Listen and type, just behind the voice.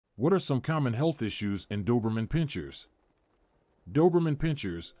What are some common health issues in Doberman Pinschers? Doberman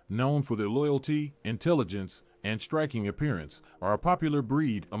Pinschers, known for their loyalty, intelligence, and striking appearance, are a popular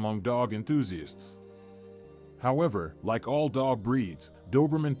breed among dog enthusiasts. However, like all dog breeds,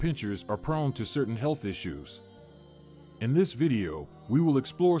 Doberman Pinschers are prone to certain health issues. In this video, we will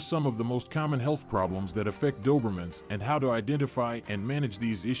explore some of the most common health problems that affect Dobermans and how to identify and manage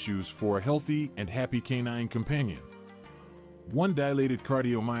these issues for a healthy and happy canine companion. 1. Dilated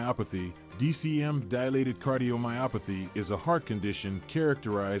cardiomyopathy. DCM. Dilated cardiomyopathy is a heart condition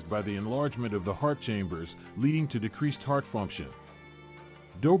characterized by the enlargement of the heart chambers, leading to decreased heart function.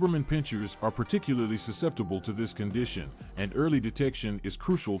 Doberman Pinschers are particularly susceptible to this condition, and early detection is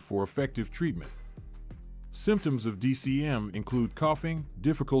crucial for effective treatment. Symptoms of DCM include coughing,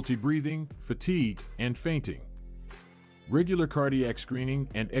 difficulty breathing, fatigue, and fainting. Regular cardiac screening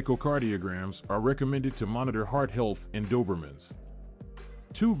and echocardiograms are recommended to monitor heart health in Dobermans.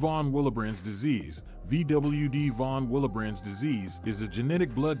 2. Von Willebrand's disease. VWD. Von Willebrand's disease is a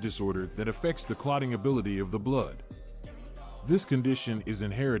genetic blood disorder that affects the clotting ability of the blood. This condition is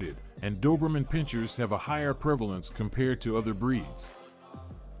inherited, and Doberman Pinschers have a higher prevalence compared to other breeds.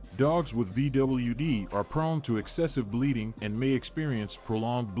 Dogs with VWD are prone to excessive bleeding and may experience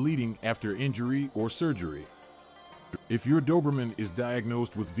prolonged bleeding after injury or surgery. If your Doberman is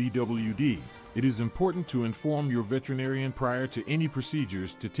diagnosed with VWD, it is important to inform your veterinarian prior to any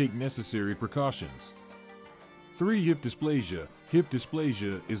procedures to take necessary precautions. 3. Hip dysplasia. Hip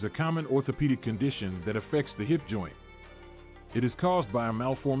dysplasia is a common orthopedic condition that affects the hip joint. It is caused by a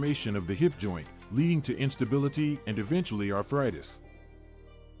malformation of the hip joint, leading to instability and eventually arthritis.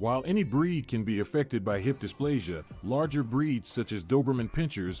 While any breed can be affected by hip dysplasia, larger breeds such as Doberman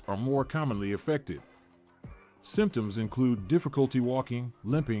Pinschers are more commonly affected. Symptoms include difficulty walking,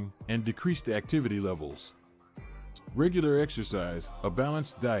 limping, and decreased activity levels. Regular exercise, a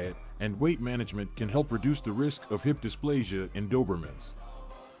balanced diet, and weight management can help reduce the risk of hip dysplasia in Dobermans.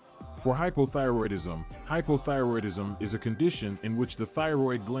 For hypothyroidism, hypothyroidism is a condition in which the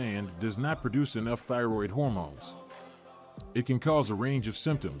thyroid gland does not produce enough thyroid hormones. It can cause a range of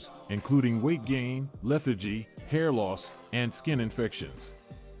symptoms, including weight gain, lethargy, hair loss, and skin infections.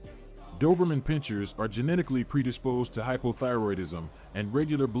 Doberman Pinschers are genetically predisposed to hypothyroidism, and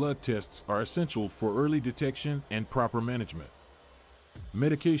regular blood tests are essential for early detection and proper management.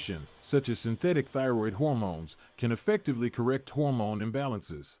 Medication, such as synthetic thyroid hormones, can effectively correct hormone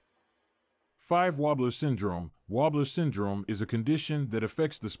imbalances. 5. Wobbler syndrome. Wobbler syndrome is a condition that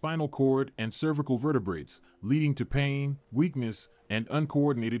affects the spinal cord and cervical vertebrates, leading to pain, weakness, and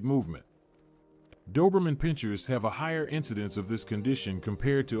uncoordinated movement. Doberman Pinschers have a higher incidence of this condition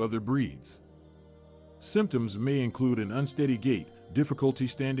compared to other breeds. Symptoms may include an unsteady gait, difficulty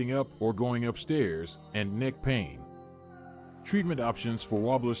standing up or going upstairs, and neck pain. Treatment options for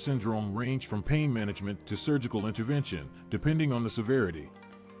Wobbler syndrome range from pain management to surgical intervention, depending on the severity.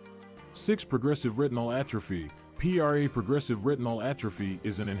 6. Progressive retinal atrophy. PRA. Progressive retinal atrophy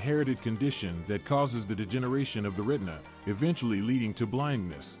is an inherited condition that causes the degeneration of the retina, eventually leading to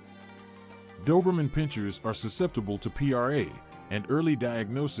blindness. Doberman Pinschers are susceptible to PRA, and early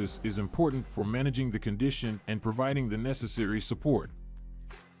diagnosis is important for managing the condition and providing the necessary support.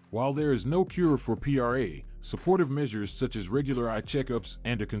 While there is no cure for PRA, supportive measures such as regular eye checkups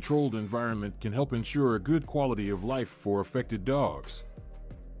and a controlled environment can help ensure a good quality of life for affected dogs.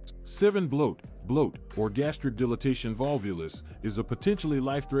 7. Bloat. Bloat, or gastric dilatation volvulus, is a potentially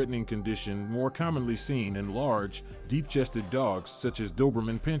life-threatening condition more commonly seen in large, deep-chested dogs such as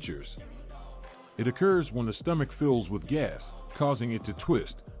Doberman Pinschers. It occurs when the stomach fills with gas, causing it to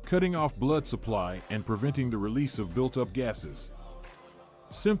twist, cutting off blood supply and preventing the release of built-up gases.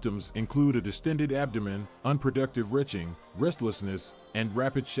 Symptoms include a distended abdomen, unproductive retching, restlessness, and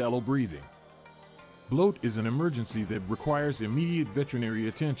rapid shallow breathing. Bloat is an emergency that requires immediate veterinary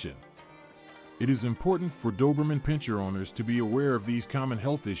attention. It is important for Doberman Pinscher owners to be aware of these common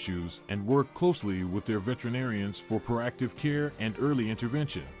health issues and work closely with their veterinarians for proactive care and early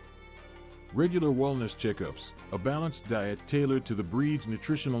intervention. Regular wellness checkups, a balanced diet tailored to the breed's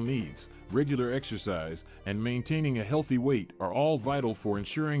nutritional needs, regular exercise, and maintaining a healthy weight are all vital for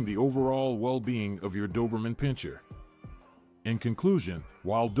ensuring the overall well-being of your Doberman Pinscher. In conclusion,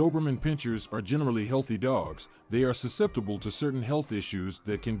 while Doberman Pinschers are generally healthy dogs, they are susceptible to certain health issues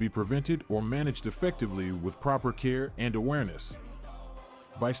that can be prevented or managed effectively with proper care and awareness.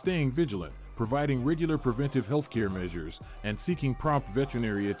 By staying vigilant, providing regular preventive healthcare measures, and seeking prompt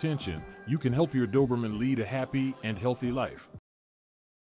veterinary attention, you can help your Doberman lead a happy and healthy life.